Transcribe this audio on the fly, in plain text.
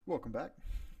Welcome back.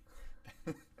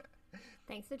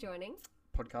 Thanks for joining.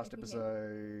 Podcast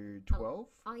episode 12.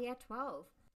 Oh yeah, 12.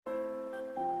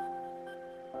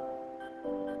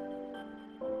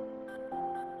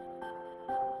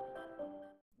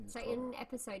 So in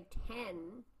episode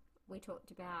 10, we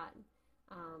talked about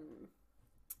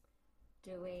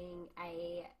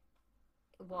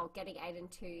getting Aiden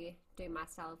to do my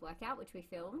style of workout, which we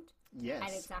filmed. Yes.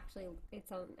 And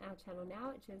it's on our channel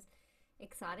now, which is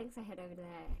exciting. So head over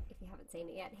there if you haven't seen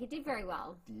it yet. He did very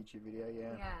well. The YouTube video,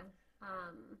 yeah. Yeah.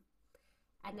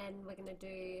 And then we're going to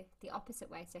do the opposite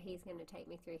way. So he's going to take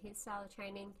me through his style of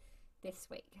training this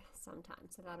week sometime.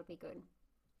 So that'll be good.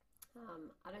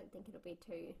 I don't think it'll be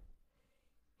too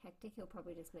hectic. He'll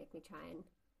probably just make me try and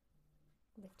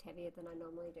lift heavier than I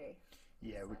normally do.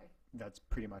 Yeah, So. that's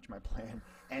pretty much my plan.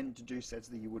 And to do sets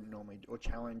that you wouldn't normally do, or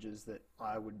challenges that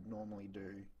I would normally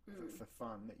do for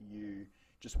fun that you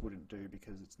just wouldn't do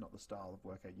because it's not the style of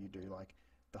workout you do, like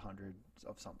the hundreds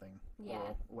of something Yeah.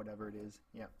 or whatever it is.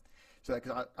 Yeah. So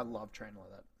because I love training like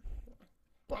that.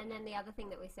 But- And then the other thing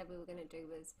that we said we were going to do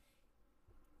was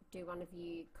do one of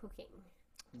you cooking,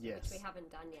 Yes. which we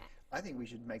haven't done yet. I think we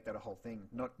should make that a whole thing.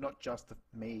 Not just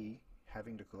me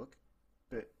having to cook,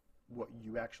 but what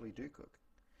you actually do cook.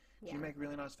 Yeah. You make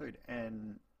really nice food,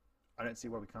 and I don't see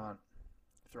why we can't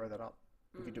throw that up.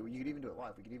 We could do. You could even do it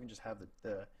live. We could even just have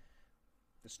the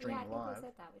stream Yeah, I think live. we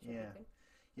said that, which would yeah, be good.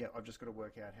 yeah. I've just got to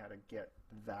work out how to get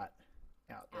that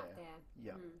out there. Out there.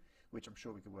 Yeah, which I'm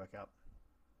sure we could work out.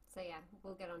 So yeah,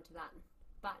 we'll get onto that.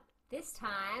 But this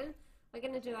time we're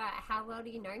going to do a how well do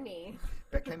you know me?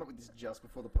 Beck came up with this just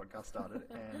before the podcast started,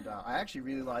 and I actually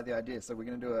really like the idea. So we're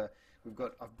going to do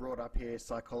I've brought up here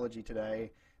psychology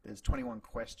today. There's 21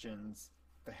 questions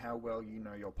for how well you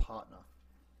know your partner.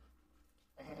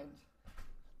 And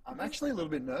I'm actually a little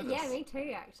bit nervous. Yeah, me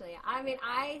too, actually. I mean,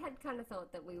 I had kind of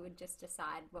thought that we would just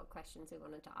decide what questions we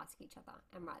wanted to ask each other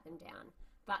and write them down.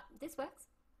 But this works.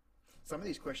 Some of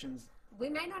these questions We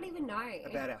may not even know.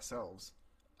 about ourselves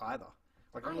either.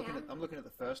 Like I'm looking at the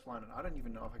first one, and I don't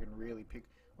even know if I can really pick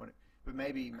one. But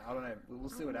maybe I don't know. We'll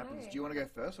see what happens. Do you want to go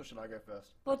first, or should I go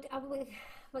first? Well,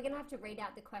 we're going to have to read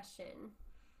out the question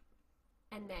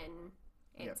and then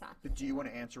answer. Yeah. But do you want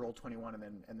to answer all 21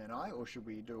 and then or should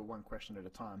we do one question at a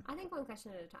time? I think one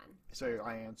question at a time. So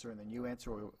I answer and then you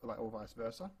answer, or vice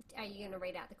versa. Are you going to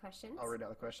read out the questions? I'll read out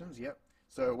the questions. Yep.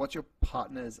 So, what's your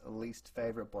partner's least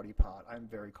favorite body part? I'm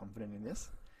very confident in this.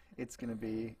 It's going to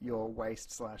be your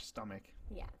waist/stomach.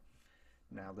 Yeah.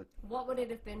 Now that What would it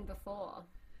have been before?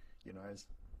 your nose.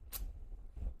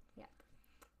 Yep.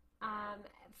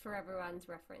 For everyone's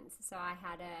reference, so I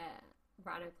had a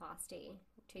rhinoplasty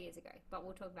 2 years ago, but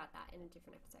we'll talk about that in a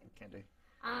different episode. Can do.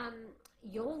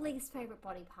 Your least favorite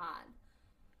body part?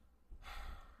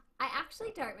 I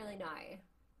actually don't really know.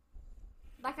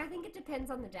 Like, I think it depends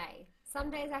on the day. Some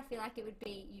days I feel like it would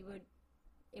be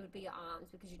your arms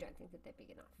because you don't think that they're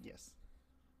big enough. Yes.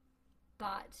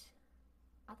 But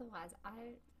otherwise,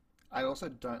 I also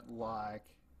don't like,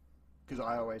 because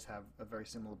I always have a very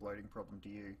similar bloating problem to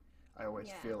you. I always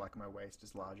Yeah. feel like my waist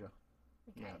is larger.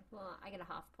 okay. Yeah. Well, I get a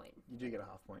half point. You do get a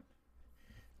half point.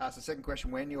 So second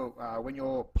question, when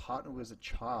your partner was a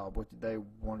child, what did they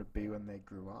want to be when they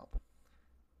grew up?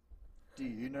 Do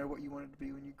you know what you wanted to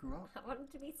be when you grew up? I wanted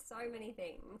to be so many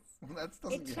things. Well, that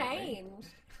doesn't It give me. changed.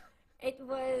 It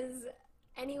was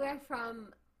anywhere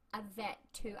from a vet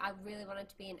to I really wanted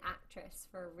to be an actress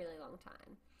for a really long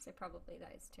time. So probably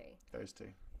those two. Those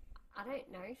two. I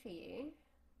don't know for you.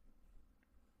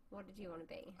 What did you want to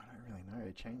be? I don't really know.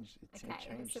 It changed. It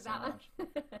changed so so that much.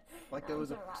 one. Like there was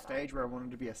That a right stage where I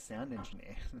wanted to be a sound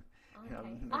engineer.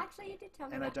 Okay. Actually, you did tell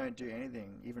me And that. I don't do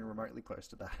anything even remotely close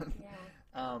to that.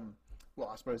 Yeah. Well,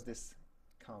 I suppose this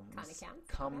Kinda counts.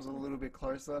 comes a little bit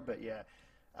closer, but yeah.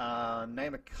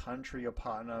 Name a country your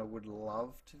partner would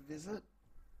love to visit.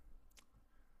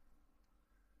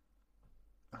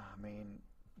 I mean,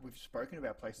 we've spoken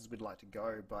about places we'd like to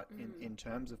go, but in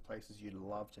terms of places you'd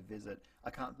love to visit, I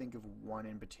can't think of one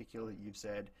in particular that you've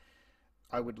said,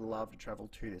 I would love to travel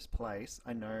to this place.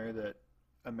 I know that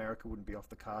America wouldn't be off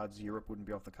the cards, Europe wouldn't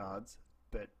be off the cards,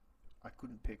 but I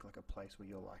couldn't pick like a place where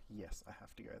you're like, yes, I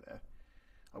have to go there.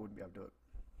 I wouldn't be able to do it.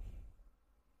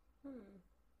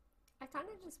 I kind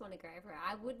of just want to go everywhere.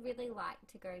 I would really like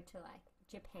to go to like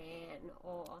Japan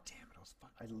or Damn it, I was fun.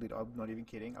 I'm not even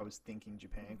kidding. I was thinking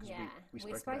Japan because Yeah, we we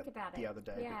spoke spoke about about the it. other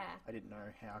day. Yeah. But I didn't know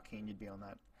how keen you'd be on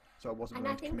that, so I wasn't and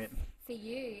I willing to think commit. for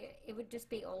you it would just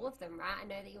be all of them, right? I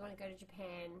know that you want to go to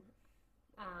Japan.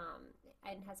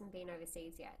 Aiden hasn't been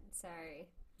overseas yet, so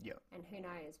Yeah. and who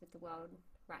knows with the world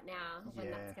right now when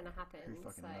Yeah, that's going to happen. Who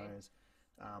fucking knows?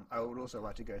 I would also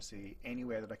like to go see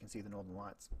anywhere that I can see the Northern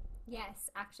Lights. Yes,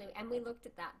 actually, and we looked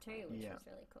at that too, which Yeah. was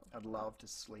really cool. I'd love to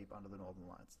sleep under the Northern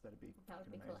Lights. That'd be That would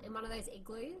be amazing. cool. In one of those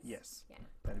igloos? Yes. Yeah.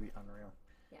 That'd be unreal.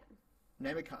 Yeah.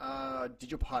 Name a,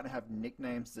 did your partner have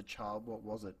nicknames as a child? What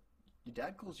was it? Your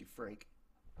dad calls you Freak.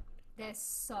 There's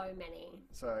so many.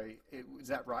 So, is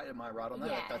that right? Am I right on that?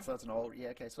 Yeah. That's an old... Yeah,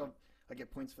 okay. So, I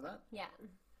get points for that? Yeah.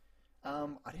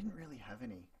 I didn't really have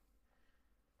any.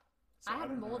 So I had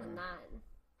don't more know. than that.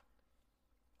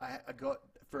 I got,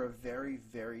 for a very,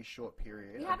 very short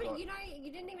period... You I haven't, got- you know,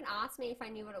 you didn't even ask me if I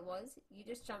knew what it was. You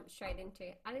just jumped straight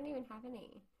into, I didn't even have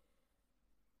any.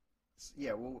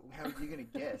 Yeah, well, how are you going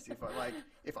to guess if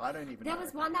I don't even There know?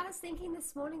 was one that I was thinking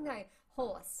this morning though.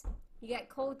 Horse. You get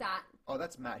called that. Oh,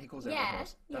 that's Matt. He calls it Yeah, a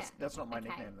horse. That's not my Okay,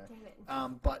 nickname though.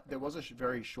 damn it. But there was a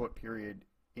very short period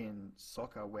in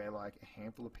soccer where like a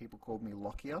handful of people called me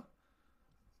Lockyer,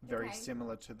 very Okay.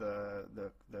 similar to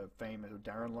the famous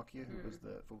Darren Lockyer, who was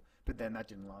the. But then that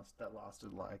didn't last. That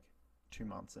lasted like 2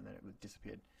 months, and then it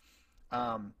disappeared.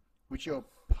 Which your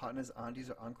partner's aunties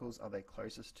or uncles are they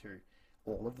closest to?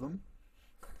 All of them.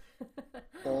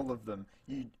 All of them.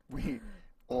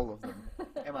 All of them.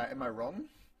 Am I wrong?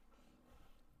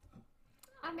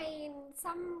 I mean,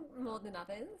 some more than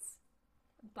others,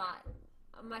 but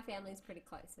my family's pretty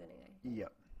close anyway.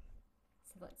 Yep.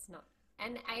 So let's not.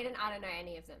 And Aiden, I don't know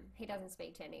any of them. He doesn't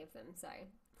speak to any of them, so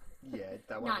Yeah,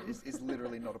 that one None. is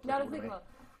literally not applicable not to me. applicable.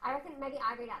 I reckon maybe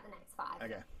I read out the next 5.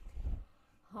 Okay.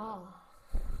 Oh.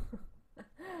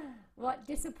 What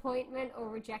disappointment or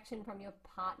rejection from your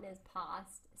partner's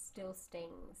past still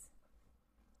stings?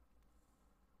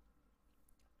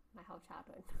 My whole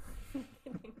childhood.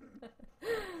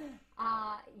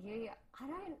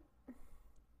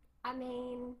 I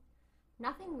mean,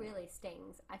 nothing really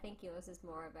stings. I think yours is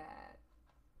more of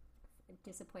a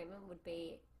disappointment would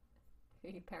be who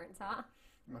your parents are.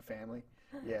 My family.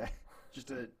 Yeah.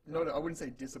 Just I wouldn't say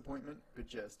disappointment, but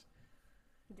just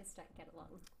You just don't get along.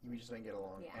 we just don't get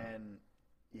along. Yeah. And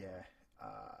yeah,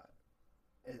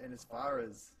 and as far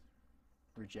as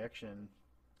rejection,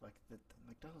 like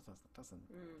doesn't.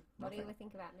 What do you Nothing.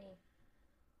 think about me?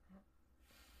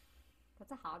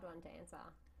 That's a hard one to answer.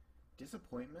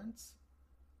 Disappointments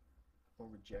or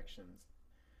rejections.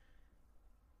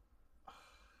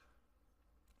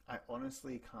 I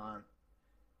honestly can't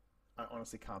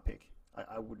pick.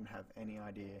 I wouldn't have any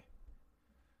idea.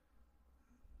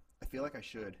 I feel like I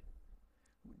should.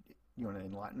 You want to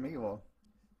enlighten me or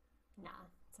Nah,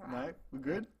 it's alright. no? We're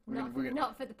good.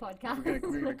 Not for the podcast. We're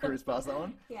gonna cruise past that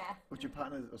one. Yeah. What's your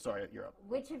partner's? Oh, sorry, you're up.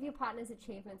 Which of your partner's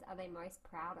achievements are they most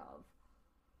proud of?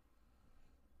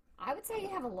 I would say you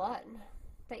have a lot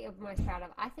that you're most proud of.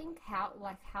 I think how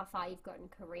far you've gotten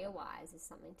career-wise is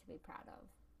something to be proud of.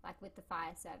 Like with the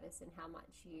fire service and how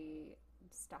much you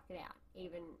stuck it out,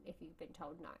 even if you've been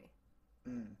told no.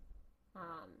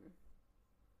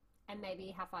 And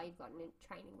maybe how far you've gotten in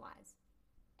training-wise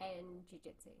and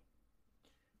jiu-jitsu.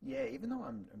 Yeah, even though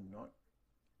I'm not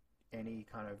any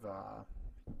kind of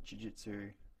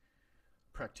jiu-jitsu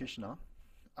practitioner,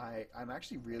 I'm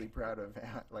actually really proud of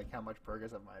how much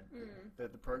progress I've made.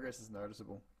 The progress is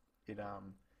noticeable. Yeah,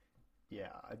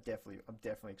 I'm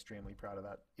definitely extremely proud of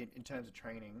that. In terms of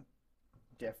training,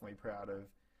 definitely proud of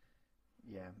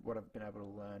what I've been able to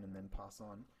learn and then pass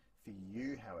on. For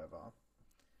you, however,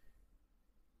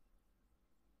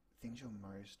 things you're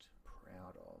most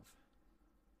proud of.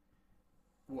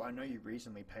 Well, I know you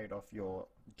recently paid off your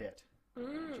debt,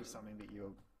 which is something that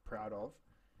you're proud of.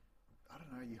 I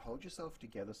don't know, you hold yourself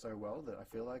together so well that I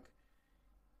feel like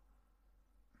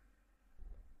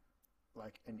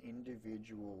an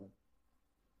individual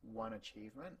one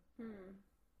achievement.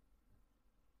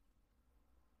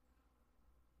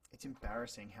 It's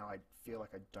embarrassing how I feel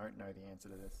like I don't know the answer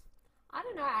to this. I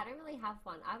don't know. I don't really have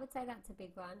one. I would say that's a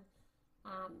big one.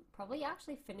 Probably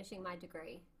actually finishing my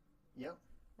degree. Yep.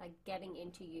 Like getting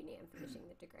into uni and finishing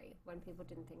the degree when people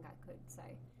didn't think I could. So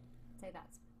I'd say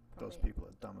that's probably Those people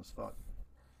are dumb as fuck.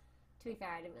 To be fair,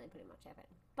 I didn't really put in much effort.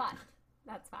 But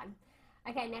that's fine.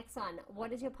 Okay, next one.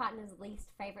 What is your partner's least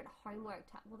favourite homework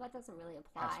task? Well, that doesn't really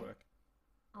apply. Housework.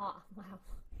 Oh, wow.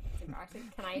 It's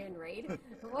embarrassing. Can I even read?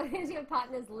 What is your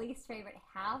partner's least favourite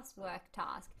housework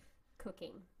task?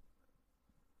 Cooking.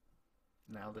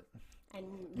 Nailed it. And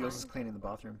Yours mine- is cleaning the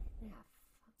bathroom. Yeah,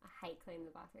 I hate cleaning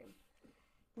the bathroom.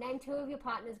 Name 2 of your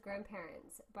partner's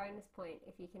grandparents. Bonus point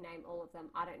if you can name all of them.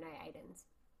 I don't know Aiden's.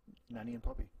 Nanny and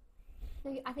Poppy.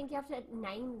 No, I think you have to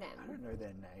name them. I don't know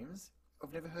their names.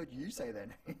 I've never heard you say their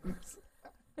names.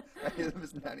 I hear them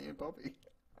as Nanny and Poppy.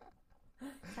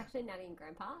 It's actually Nanny and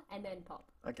Grandpa, and then Pop.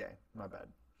 Okay, my bad.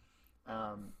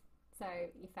 So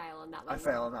you fail on that one. I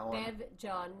fail on that one. Bev,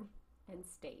 John, and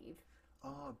Steve.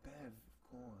 Oh, Bev, of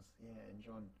course. Yeah, and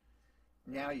John.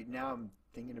 Now I'm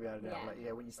thinking about it out loud.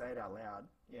 Yeah, when you say it out loud.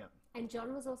 Yeah. And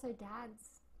John was also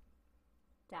Dad's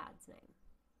name.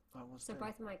 Oh, what's So that?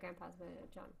 both of my grandpas were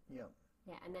John. Yeah.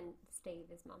 Yeah, and then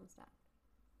Steve is Mum's dad.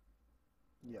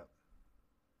 Yeah.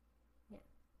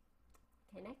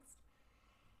 Okay, next.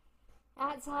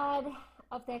 Outside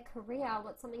of their career,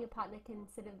 what's something a partner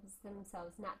considers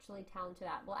themselves naturally talented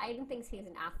at? Well, Aiden thinks he's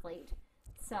an athlete,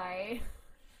 so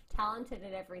talented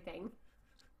at everything.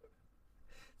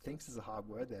 Thinks is a hard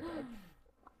word there, babe.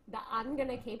 I'm going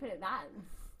to keep it at that.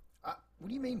 What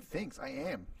do you mean thinks? I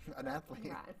am an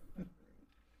athlete. Right.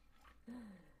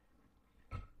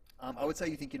 I would say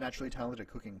you think you're naturally talented at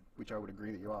cooking, which I would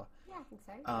agree that you are. Yeah, I think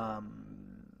so.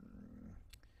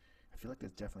 I feel like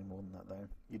there's definitely more than that, though.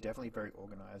 You're definitely very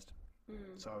organized.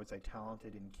 So I would say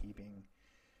talented in keeping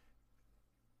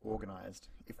organized,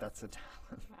 if that's a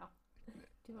talent. Wow.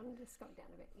 Do you want to just scroll down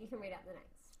a bit? You can read out the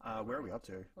next. Where are we up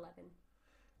to? 11.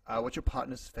 What's your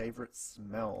partner's favorite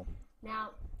smell?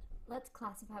 Now, let's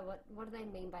classify what do they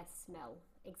mean by smell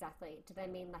exactly? Do they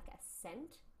mean like a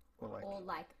scent or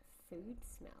like food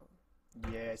smell?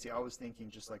 Yeah, see, I was thinking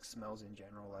just like smells in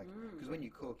general, like because when you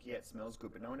cook, yeah, it smells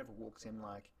good, but no one ever walks in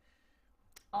like.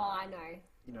 Oh, I know.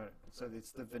 You know, so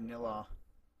it's the vanilla.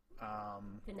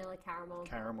 Vanilla caramel.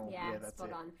 Caramel. Yeah, that's spot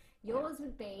it. on. Yours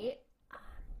would be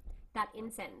that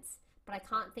incense, but I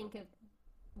can't think of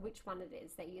which one it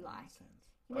is that you like. Incense.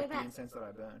 You know Like the that? incense that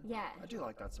I burn. Yeah. I do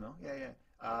like that smell. Yeah, yeah.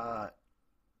 I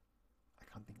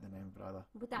can't think of the name of it either.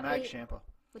 Would that Mag be? Champa.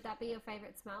 Would that be your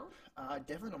favorite smell?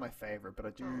 Definitely not my favorite, but I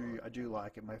do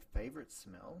like it. My favorite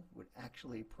smell would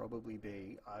actually probably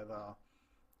be either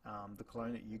the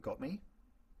cologne that you got me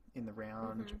in the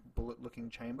round bullet-looking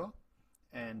chamber,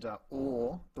 and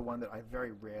or the one that I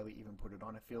very rarely even put it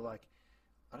on. I feel like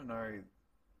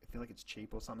it's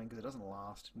cheap or something because it doesn't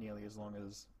last nearly as long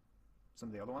as some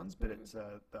of the other ones. But it's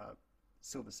the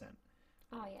Silver Scent.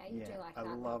 Oh yeah, you do like that.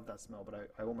 I love that smell,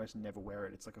 but I almost never wear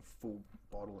it. It's like a full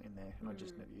bottle in there, and I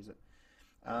just never use it.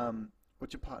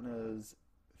 What's your partner's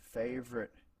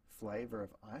favorite flavor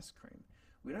of ice cream?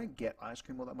 We don't get ice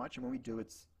cream all that much, and when we do,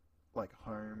 it's like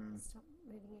home Stop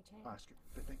moving your chair. ice cream.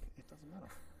 But it doesn't matter.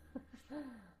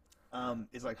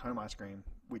 It's like home ice cream,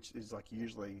 which is like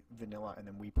usually vanilla, and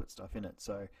then we put stuff in it.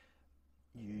 So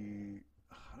I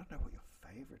don't know what your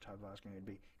favorite type of ice cream would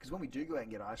be, because when we do go out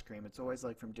and get ice cream, it's always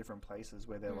like from different places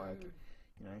where they're like,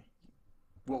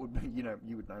 what would be,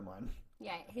 you would know mine.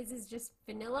 Yeah, his is just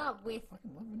vanilla with. I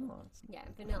fucking love vanilla.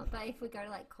 Vanilla. But if we go to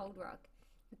like Cold Rock,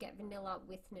 you get vanilla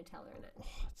with Nutella in it.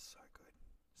 Oh, it's so good,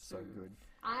 so good.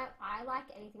 I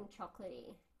like anything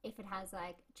chocolatey. If it has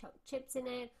like chocolate chips in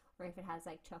it, or if it has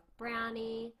like chocolate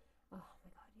brownie. Oh my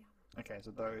god, yum. Okay,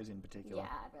 so those in particular. Yeah,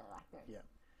 I really like those.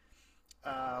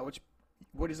 Yeah.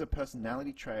 What is a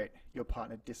personality trait your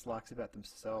partner dislikes about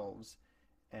themselves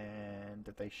and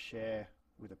that they share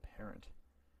with a parent?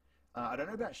 I don't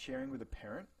know about sharing with a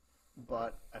parent,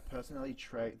 but a personality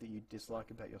trait that you dislike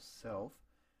about yourself,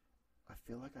 I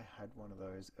feel like I had one of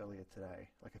those earlier today.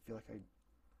 Like I feel like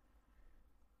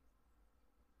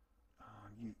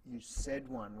you said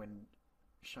one when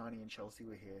Shani and Chelsea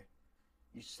were here.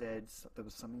 You said there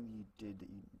was something that you did that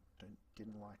you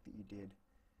didn't like that you did.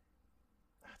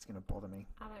 That's going to bother me.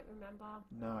 I don't remember.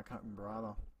 No, I can't remember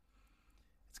either.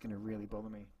 It's going to really bother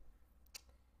me.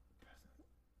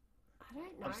 I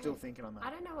don't know. I'm still thinking on that. I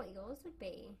don't know what yours would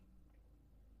be.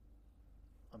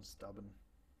 I'm stubborn.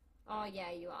 Oh,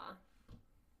 yeah, you are.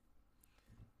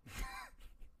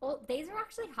 Well, these are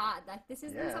actually hard. Like, this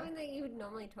isn't something that you would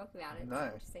normally talk about. It's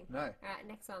interesting. No. All right,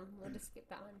 next one. We'll just skip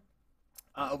that one.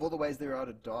 Of all the ways there are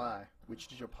to die, which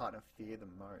does your partner fear the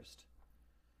most?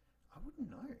 I wouldn't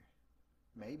know.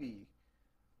 Maybe.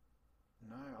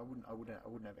 No, I wouldn't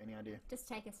have any idea. Just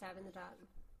take a stab in the dark.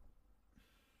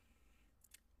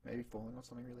 Maybe falling off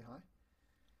something really high?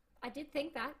 I did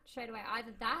think that straight away.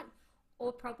 Either that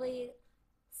or probably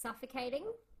suffocating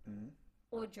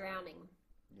or drowning.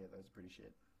 Yeah, those are pretty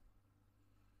shit.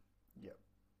 Yep.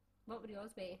 What would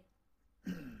yours be?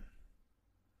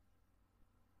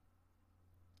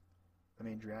 I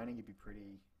mean, drowning would be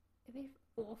pretty... It'd be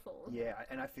awful. Yeah,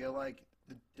 and I feel like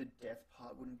the death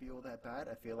part wouldn't be all that bad.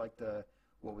 I feel like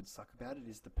what would suck about it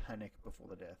is the panic before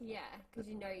the death. Yeah, because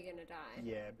you know you're gonna die.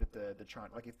 Yeah, but the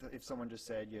trying, like if someone just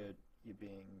said you're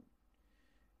being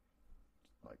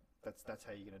like that's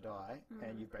how you're gonna die,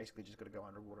 and you've basically just got to go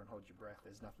underwater and hold your breath.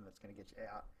 There's nothing that's gonna get you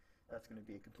out. That's going to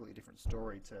be a completely different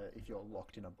story to if you're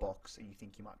locked in a box and you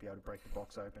think you might be able to break the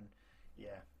box open.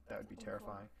 Yeah, that would be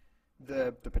terrifying.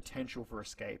 The potential for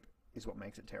escape is what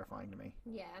makes it terrifying to me.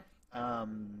 Yeah.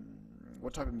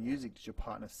 What type of music does your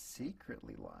partner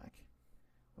secretly like?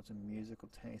 What's a musical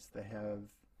taste they have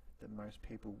that most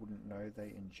people wouldn't know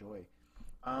they enjoy?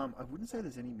 I wouldn't say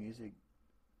there's any music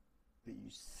that you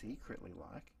secretly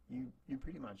like. You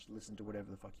pretty much listen to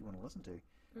whatever the fuck you want to listen to.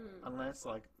 Unless,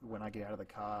 like, when I get out of the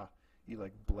car, you,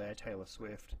 like, blare Taylor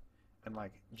Swift and,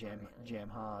 like, jam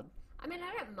hard. I mean,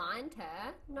 I don't mind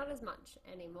her. Not as much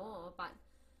anymore, but...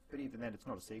 But even then, it's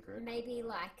not a secret. Maybe,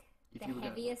 like, the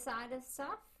heavier side of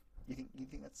stuff. You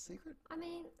think that's a secret? I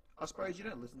mean... I suppose you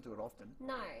don't listen to it often.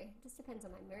 No, it just depends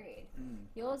on my mood.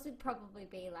 Yours would probably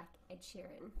be, like, Ed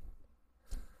Sheeran.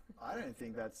 I don't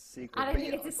think that's secret. I don't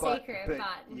think it's a secret,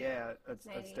 but yeah, that's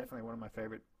definitely one of my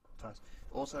favorite types.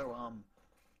 Also,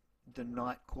 the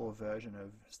Nightcore version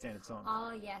of Standard Song.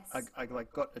 Oh yes. I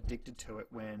like got addicted to it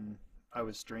when I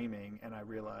was streaming, and I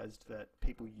realized that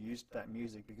people used that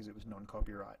music because it was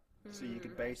non-copyright. So you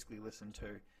could basically listen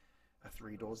to a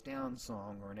Three Doors Down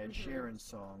song or an Ed Sheeran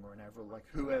song or an Avril, like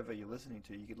whoever you're listening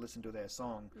to, you could listen to their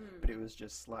song, but it was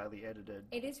just slightly edited.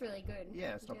 It is really good.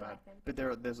 Yeah, it's not bad. Like,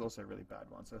 but there's also really bad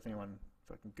ones. So if anyone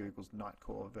fucking Googles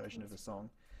Nightcore version of a song,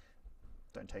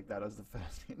 don't take that as the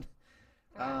first hint.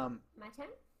 Right. My turn?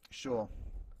 Sure.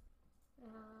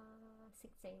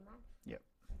 16, right? Yep.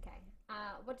 Okay.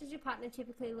 What does your partner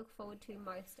typically look forward to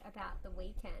most about the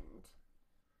weekend?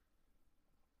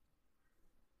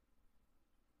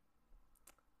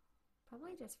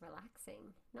 Probably just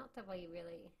relaxing. Not that we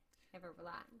really ever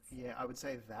relax. Yeah, I would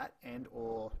say that and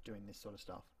or doing this sort of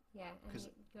stuff. Yeah, and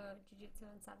your jiu-jitsu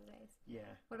on Saturdays. Yeah.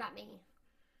 What about me?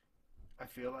 I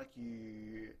feel like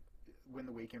when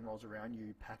the weekend rolls around,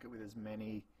 you pack it with as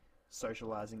many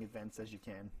socializing events as you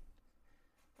can.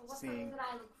 Well, what's something that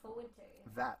I look forward to?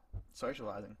 That,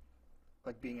 socializing.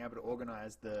 Like being able to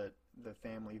organise the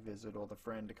family visit or the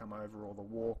friend to come over or the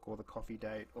walk or the coffee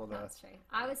date or the... That's true.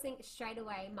 I was thinking straight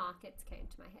away markets came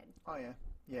to my head. Oh yeah.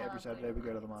 Yeah, every Saturday we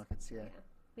go to the markets, yeah.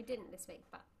 We didn't this week,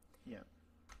 but... Yeah.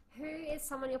 Who is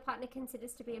someone your partner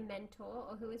considers to be a mentor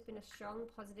or who has been a strong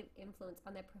positive influence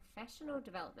on their professional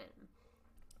development?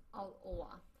 Or...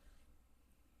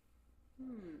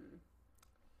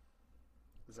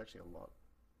 There's actually a lot.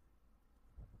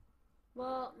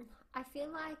 Well, I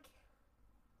feel like...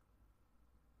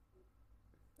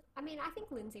 I mean, I think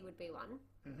Lindsay would be one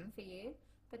for you.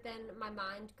 But then my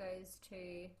mind goes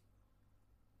to...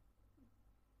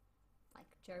 like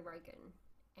Joe Rogan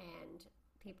and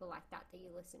people like that you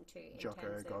listen to.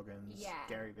 Jocko, Goggins,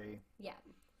 Gary Vee. Yeah.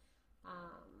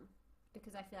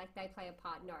 Because I feel like they play a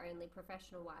part not only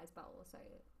professional-wise but also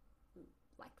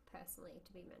like personally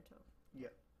to be mentor.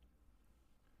 Yep.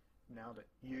 Nailed it.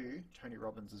 You, Tony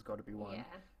Robbins has got to be one.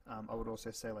 Yeah. I would also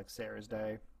say like Sarah's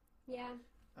Day. Yeah.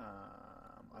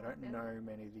 I don't know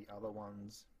many of the other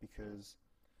ones because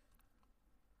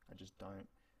I just don't.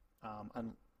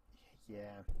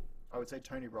 Yeah. I would say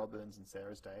Tony Robbins and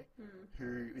Sarah's Day.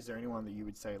 Who is there anyone that you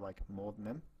would say like more than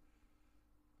them?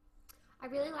 I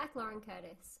really like Lauren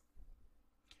Curtis.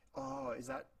 Oh, is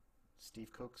that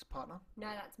Steve Cook's partner? No,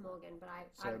 that's Morgan, but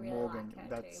I really like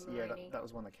her too. Yeah, that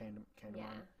was one that came to mind.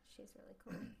 Yeah, she's really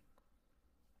cool.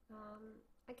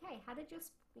 Okay, how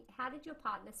did your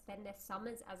partner spend their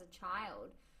summers as a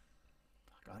child?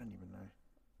 Fuck, I don't even know.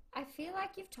 I feel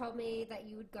like you've told me that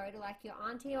you would go to like your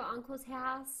auntie or uncle's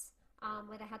house,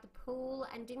 where they had the pool,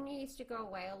 and didn't you used to go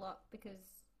away a lot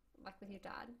because, like, with your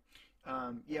dad?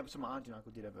 Yeah, so my auntie and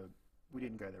uncle did have we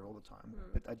didn't go there all the time,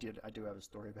 but I do have a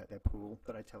story about their pool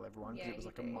that I tell everyone because it was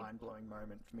like a mind-blowing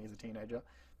moment for me as a teenager.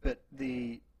 But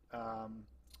my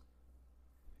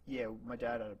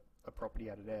dad had a property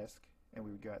out at Esk, and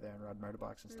we would go out there and ride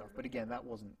motorbikes and stuff. But again, that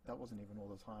wasn't even all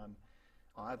the time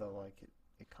either. Like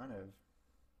it kind of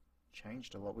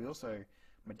changed a lot. We also,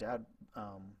 my dad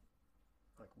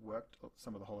like worked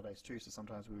some of the holidays too, so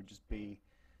sometimes we would just be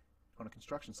on a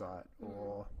construction site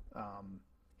or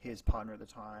his partner at the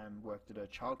time worked at a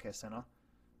childcare centre,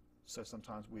 so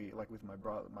sometimes we, like with my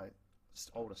brother, my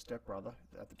older stepbrother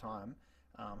at the time,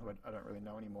 who I don't really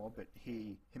know anymore, but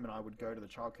him and I would go to the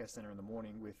childcare centre in the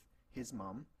morning with his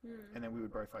mum, and then we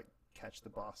would both like catch the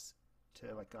bus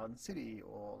to like Garden City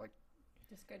or like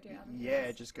just go do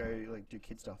other just go like do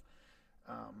kid stuff.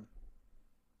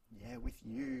 With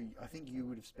you, I think you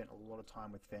would have spent a lot of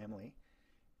time with family.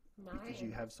 No, because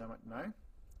you have so much. No,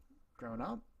 growing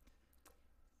up.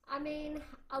 I mean,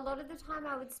 a lot of the time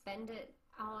I would spend it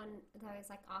on those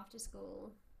like after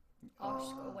school, or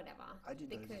whatever. I did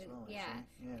those as well. Yeah.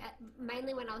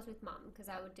 Mainly when I was with mum, because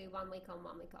I would do 1 week on,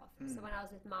 1 week off. So when I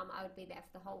was with mum, I would be there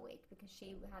for the whole week because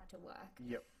she had to work.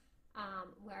 Yep.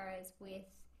 Whereas with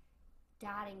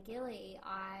Dad and Gilly,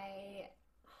 I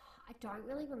I don't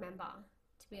really remember,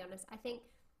 to be honest. I think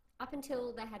up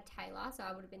until they had Taylor, so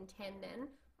I would have been 10 then.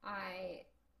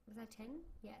 Was I 10?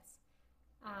 Yes.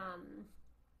 I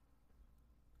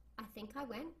think I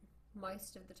went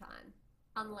most of the time,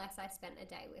 unless I spent a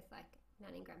day with like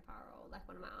Nanny and Grandpa or like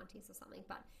one of my aunties or something.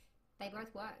 But they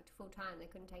both worked full time; they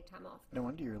couldn't take time off. No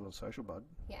wonder you're a little social bug.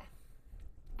 Yeah.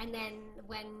 And then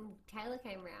when Taylor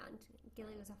came round,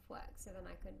 Gilly was off work, so then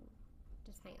I could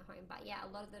just hang at home. But yeah,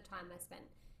 a lot of the time I spent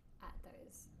at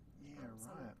those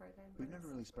summer programs. We've never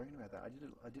really spoken about that.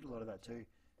 I did a lot of that too.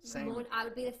 Same. I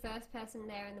would be the first person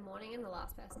there in the morning and the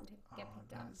last person to get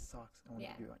picked up. That sucks.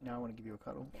 Now I want to give you a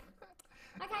cuddle. Yeah.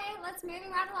 Okay, let's move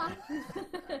right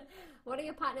along. What are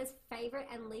your partner's favourite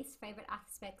and least favourite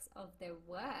aspects of their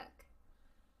work?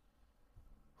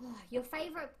 Your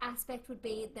favourite aspect would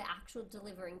be the actual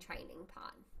delivering training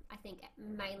part. I think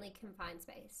mainly confined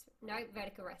space. No,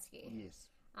 vertical rescue. Yes.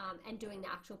 And doing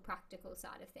the actual practical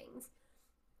side of things.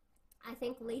 I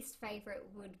think least favourite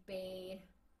would be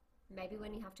maybe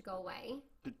when you have to go away.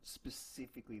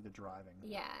 Specifically the driving.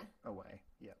 Yeah. Away.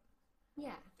 Yep.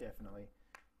 Yeah. Definitely.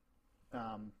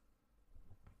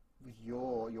 With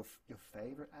your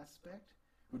favourite aspect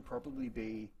would probably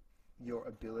be your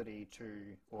ability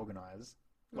to organise.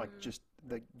 Like just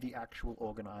the actual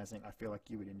organising, I feel like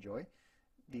you would enjoy.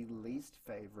 The least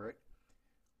favourite,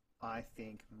 I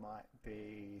think, might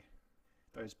be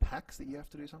those packs that you have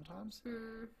to do sometimes.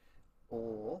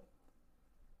 Or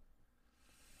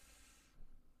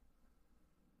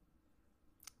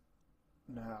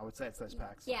no, I would say it's those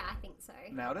packs. Yeah, I think so.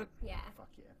 Nailed it? Yeah. Fuck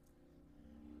yeah.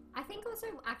 I think also,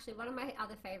 actually, one of my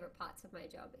other favourite parts of my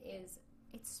job is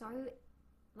it's so,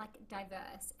 like,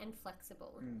 diverse and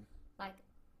flexible. Like,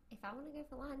 if I want to go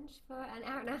for lunch for an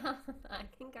hour and a half, I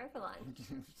can go for lunch.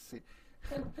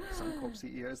 Some corp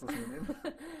CEOs listening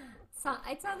in. So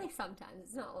it's only sometimes.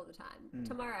 It's not all the time.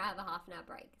 Tomorrow I have a half an hour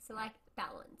break. So, like,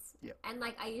 balance. Yep. And,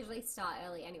 like, I usually start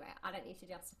early anyway. I don't need to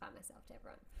justify myself to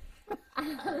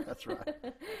everyone. That's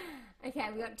right. Okay,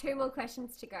 we've got 2 more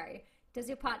questions to go. Does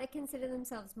your partner consider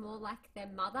themselves more like their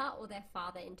mother or their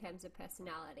father in terms of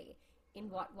personality? In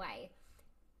what way?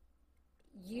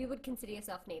 You would consider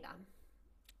yourself neither,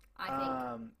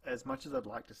 I think. As much as I'd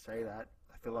like to say that,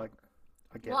 I feel like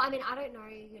I get. Well, I mean, I don't know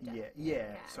your dad.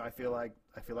 Yeah. So I feel like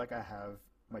I have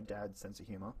my dad's sense of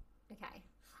humor. Okay,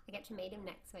 I get to meet him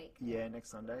next week. Yeah, next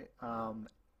Sunday.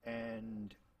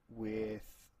 And with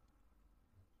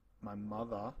my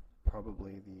mother,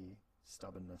 probably the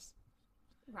stubbornness.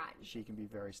 Right. She can be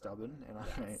very stubborn, and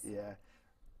Yes.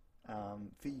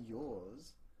 For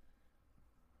yours,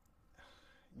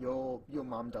 your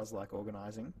mum does like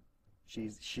organising.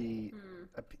 She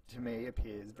to me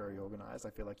appears very organised. I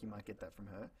feel like you might get that from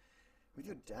her. With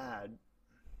your dad,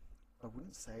 I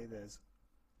wouldn't say there's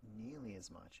nearly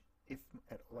as much.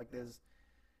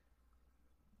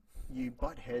 You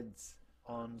butt heads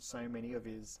on so many of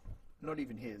his, not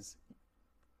even his,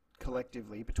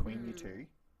 collectively between you two.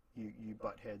 You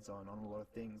butt heads on a lot of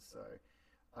things, so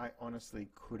I honestly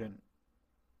couldn't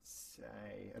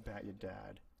say about your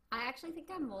dad. I actually think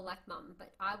I'm more like mum,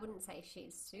 but I wouldn't say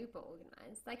she's super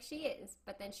organised. Like, she is,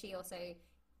 but then she also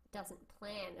doesn't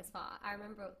plan as far. I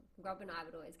remember Rob and I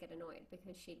would always get annoyed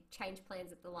because she'd change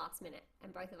plans at the last minute,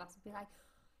 and both of us would be like,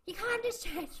 you can't just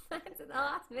change plans at the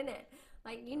last minute.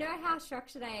 Like, you know how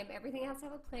structured I am. Everything has to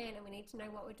have a plan, and we need to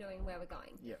know what we're doing, where we're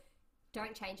going. Yeah.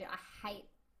 Don't change it. I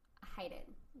hate it,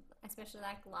 especially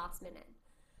like last minute.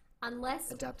 Unless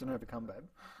adapt and overcome, babe.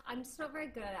 I'm just not very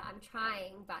good at it. I'm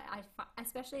trying, but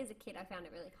especially as a kid, I found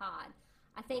it really hard.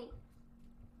 I think,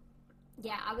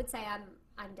 yeah, I would say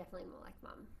I'm definitely more like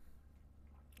mum.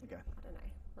 Okay. I don't know.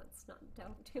 Let's not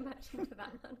delve too much into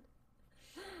that one.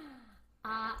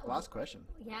 Last question.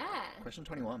 Yeah. Question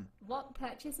 21. What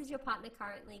purchase is your partner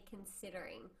currently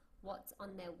considering? What's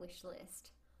on their wish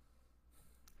list?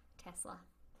 Tesla.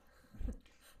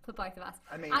 For both of us.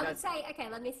 I would say, okay,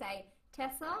 let me say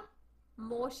Tesla,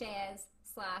 more shares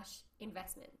 /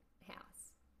 investment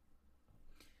house.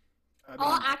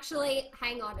 Actually,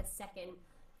 hang on a second.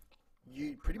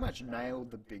 You pretty much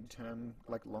nailed the big term,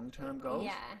 like long-term goals.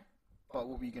 Yeah. But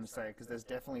what were you going to say? Because there's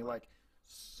definitely like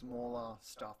smaller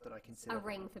stuff that I consider. A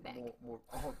ring for Beck.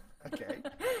 Okay.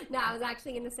 No, I was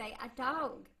actually going to say a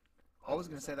dog. I was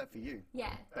going to say that for you.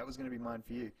 Yeah. That was going to be mine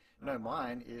for you. No,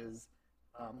 mine is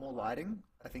more lighting.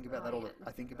 I think about that all.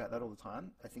 I think about that all the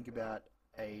time. I think about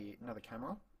another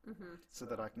camera, so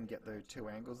that I can get the 2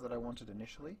 angles that I wanted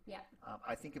initially. Yeah.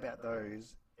 I think about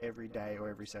those every day or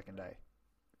every second day,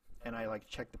 and I like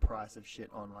check the price of shit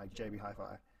on like JB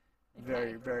Hi-Fi,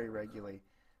 very very regularly,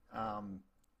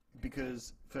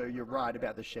 because you're right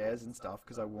about the shares and stuff.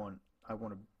 Because I want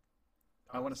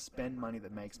I want to spend money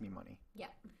that makes me money.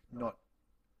 Yep. Not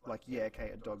like, yeah,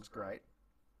 okay, a dog's great,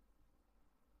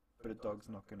 but a dog's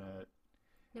not going to...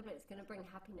 No, but it's going to bring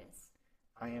happiness.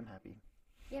 I am happy.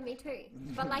 Yeah, me too.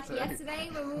 But like So- yesterday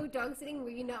when we were dog sitting, were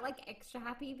you not like extra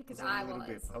happy? Because I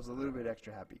was. I was a little bit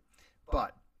extra happy.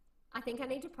 But I think I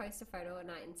need to post a photo on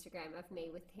our Instagram of me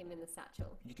with him in the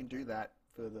satchel. you can do that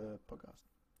for the podcast,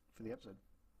 for the episode.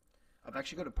 I've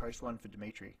actually got to post one for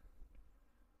Dimitri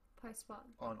Post what?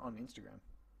 on Instagram.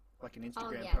 Like an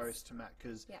Instagram yes. post to Matt,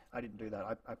 because Yeah. I didn't do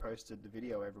that. I posted the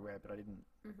video everywhere, but I didn't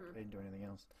do anything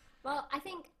else. Well, I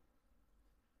think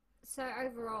so.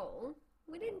 Overall,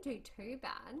 we didn't do too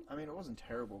bad. I mean, it wasn't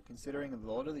terrible, considering a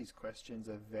lot of these questions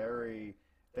are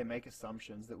they make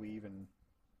assumptions that we even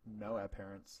know our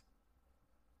parents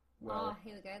well. Oh,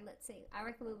 here we go. Let's see. I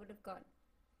reckon we would have got.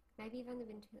 Maybe you've only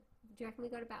been. Do you reckon we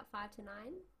got about 5 to 9?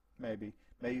 Maybe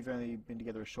you've only been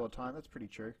together a short time. That's pretty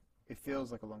true. It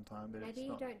feels like a long time, but Maybe it's you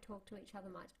not. don't talk to each other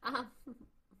much.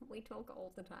 We talk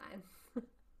all the time.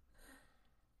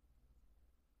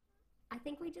 I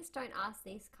think we just don't ask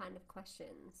these kind of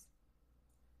questions.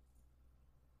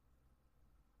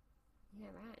 Yeah,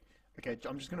 right. Okay,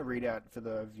 I'm just going to read out for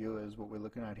the viewers what we're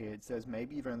looking at here. It says,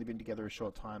 maybe you've only been together a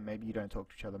short time, maybe you don't talk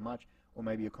to each other much, or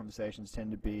maybe your conversations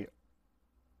tend to be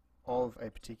of a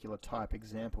particular type.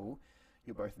 Example,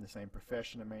 you're both in the same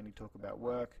profession and mainly talk about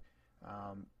work.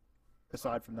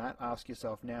 Aside from that, ask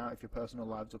yourself now if your personal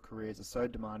lives or careers are so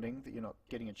demanding that you're not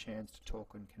getting a chance to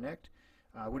talk and connect.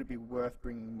 Would it be worth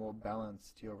bringing more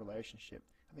balance to your relationship?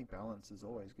 I think balance is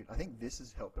always good. I think this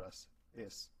has helped us,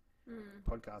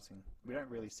 podcasting. We don't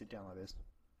really sit down like this.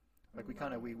 Like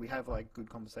we have like good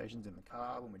conversations in the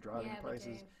car when we're driving places.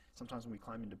 We do. Sometimes when we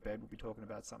climb into bed, we'll be talking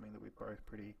about something that we're both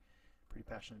pretty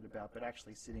passionate about. But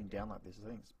actually sitting down like this, I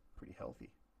think it's pretty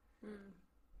healthy.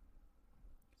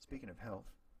 Speaking of health,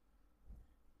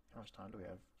 how much time do we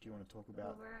have? Do you want to talk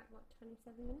about... Well, we're at, what,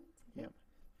 27 minutes? I think? Yep.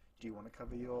 Do you want to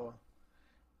cover your...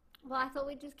 Well, I thought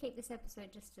we'd just keep this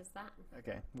episode just as that.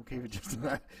 Okay, we'll keep it just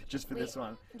that, just for this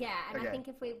one. Yeah, and Okay. I think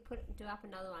if we do up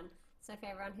another one, so for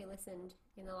everyone who listened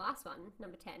in the last one,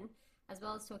 number 10, as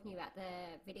well as talking about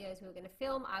the videos we were going to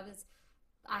film,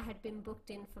 I had been booked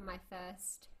in for my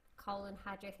first colon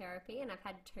hydrotherapy, and I've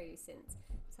had 2 since.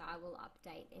 So I will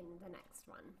update in the next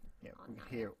one. Yeah, on we'll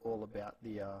that. hear all about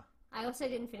the... I also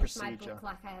didn't finish my procedure. book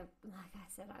like I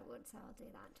said I would, so I'll do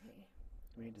that too.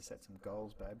 We need to set some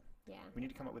goals, babe. Yeah. We need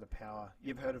to come up with a power...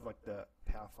 You've heard of like the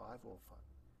Power 5 or 5?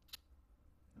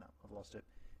 No, I've lost it.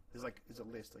 There's a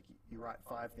list, like you write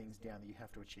 5 things down that you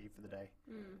have to achieve for the day.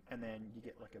 And then you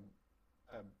get like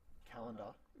a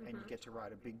calendar and you get to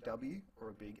write a big W or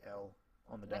a big L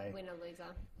on the day. Like winner,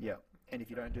 loser. Yeah. And if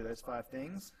you don't do those 5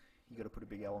 things, you got to put a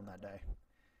big L on that day.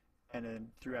 And then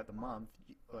throughout the month,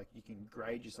 you can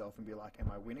grade yourself and be like, am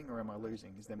I winning or am I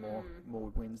losing? Is there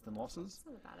more wins than losses? It's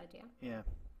not a bad idea. Yeah.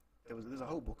 There's a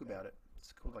whole book about it.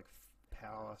 It's called like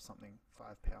Power something,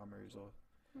 5 power moves or...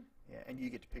 Yeah, and you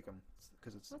get to pick them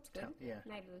because it's... That's good. Yeah.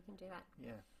 Maybe we can do that.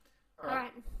 Yeah. All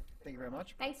right. Thank you very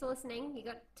much. Thanks for listening. You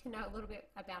got to know a little bit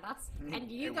about us, and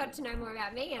you It got was- to know more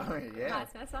about me, and Oh, yeah.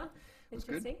 vice versa. was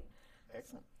good. Interesting.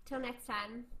 Excellent. Till next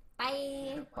time.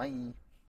 Bye. Bye.